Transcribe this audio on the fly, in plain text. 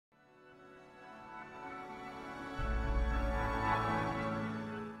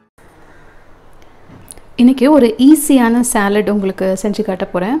இன்றைக்கி ஒரு ஈஸியான சாலட் உங்களுக்கு செஞ்சு காட்ட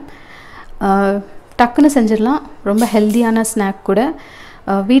போகிறேன். டக்குன்னு செஞ்சிடலாம். ரொம்ப ஹெல்த்தியான ஸ்நாக் கூட.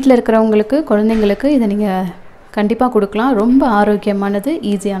 வீட்டில் இருக்கிறவங்களுக்கு, குழந்தைங்களுக்கு இதை நீங்கள் கண்டிப்பாக கொடுக்கலாம். ரொம்ப ஆரோக்கியமானது,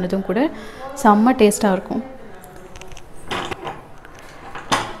 ஈஸியானதும் கூட. செம்ம டேஸ்ட்டாக இருக்கும்.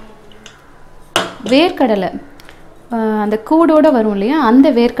 வேர்க்கடலை, அந்த கூடோடு வரும் இல்லையா, அந்த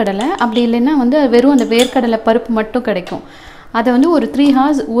வேர்க்கடலை. அப்படி இல்லைன்னா வெறும் அந்த வேர்க்கடலை பருப்பு மட்டும் கிடைக்கும். அதை ஒரு 3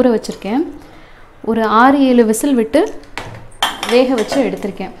 hours ஊற வச்சுருக்கேன். ஒரு 6-7 விசில் விட்டு வேக வச்சு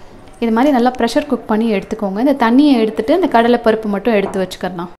எடுத்திருக்கேன். இது மாதிரி நல்லா ப்ரெஷர் குக் பண்ணி எடுத்துக்கோங்க. இந்த தண்ணியை எடுத்துகிட்டு அந்த கடலை பருப்பு மட்டும் எடுத்து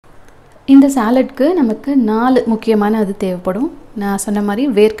வச்சுக்கலாம். இந்த சாலட்க்கு நமக்கு 4 முக்கியமான அது தேவைப்படும். நான் சொன்ன மாதிரி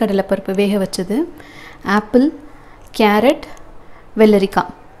வேர்க்கடலை பருப்பு வேக வச்சது, ஆப்பிள், கேரட்,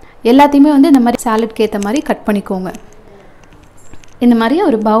 வெள்ளரிக்காய் எல்லாத்தையுமே இந்த மாதிரி சாலட்க்கு ஏற்ற மாதிரி கட் பண்ணிக்கோங்க. இந்த மாதிரி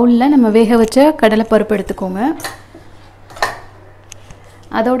ஒரு பவுலில் நம்ம வேக வச்ச கடலை பருப்பு எடுத்துக்கோங்க.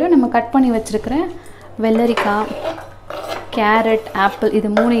 அதோடு நம்ம கட் பண்ணி வச்சுருக்கிற வெள்ளரிக்காய், கேரட், ஆப்பிள் இது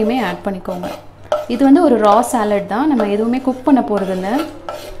 3ஐயுமே ஆட் பண்ணிக்கோங்க. இது ஒரு ரா சாலட் தான், நம்ம எதுவுமே குக் பண்ண போகிறதில்ல.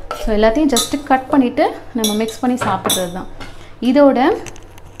 ஸோ எல்லாத்தையும் ஜஸ்ட்டு கட் பண்ணிவிட்டு நம்ம மிக்ஸ் பண்ணி சாப்பிட்றது தான்.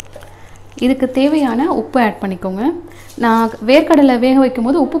 இதுக்கு தேவையான உப்பு ஆட் பண்ணிக்கோங்க. நான் வேர்க்கடலை வேக வைக்கும்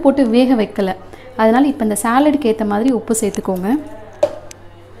போது உப்பு போட்டு வேக வைக்கலை, அதனால் இப்போ இந்த சாலடுக்கு ஏற்ற மாதிரி உப்பு சேர்த்துக்கோங்க.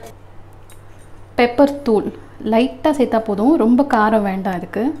 பெப்பர் தூள் லைட்டாக சேர்த்தா போதும், ரொம்ப காரம் வேண்டாம்.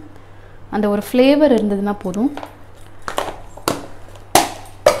 இதுக்கு அந்த ஒரு ஃப்ளேவர் இருந்ததுன்னா போதும்.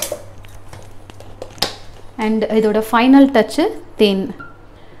 அண்ட் இதோட ஃபைனல் டச்சு தேன்,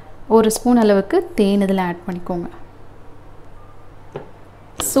 1 ஸ்பூன் அளவுக்கு தேன் இதில் ஆட் பண்ணிக்கோங்க.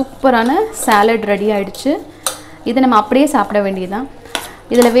 சூப்பரான சாலட் ரெடி ஆகிடுச்சு. இதை நம்ம அப்படியே சாப்பிட வேண்டியதுதான்.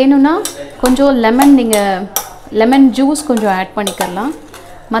 இதில் வேணும்னா கொஞ்சம் லெமன் ஜூஸ் கொஞ்சம் ஆட் பண்ணிக்கலாம்.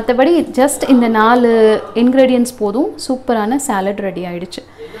 மற்றபடி ஜஸ்ட் இந்த 4 இன்க்ரீடியன்ட்ஸ் போதும். சூப்பரான சாலட் ரெடி ஆகிடுச்சு.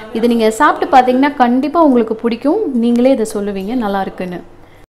 இது நீங்கள் சாப்பிட்டு பார்த்தீங்கன்னா கண்டிப்பாக உங்களுக்கு பிடிக்கும். நீங்களே இதை சொல்லுவீங்க நல்லா இருக்குன்னு.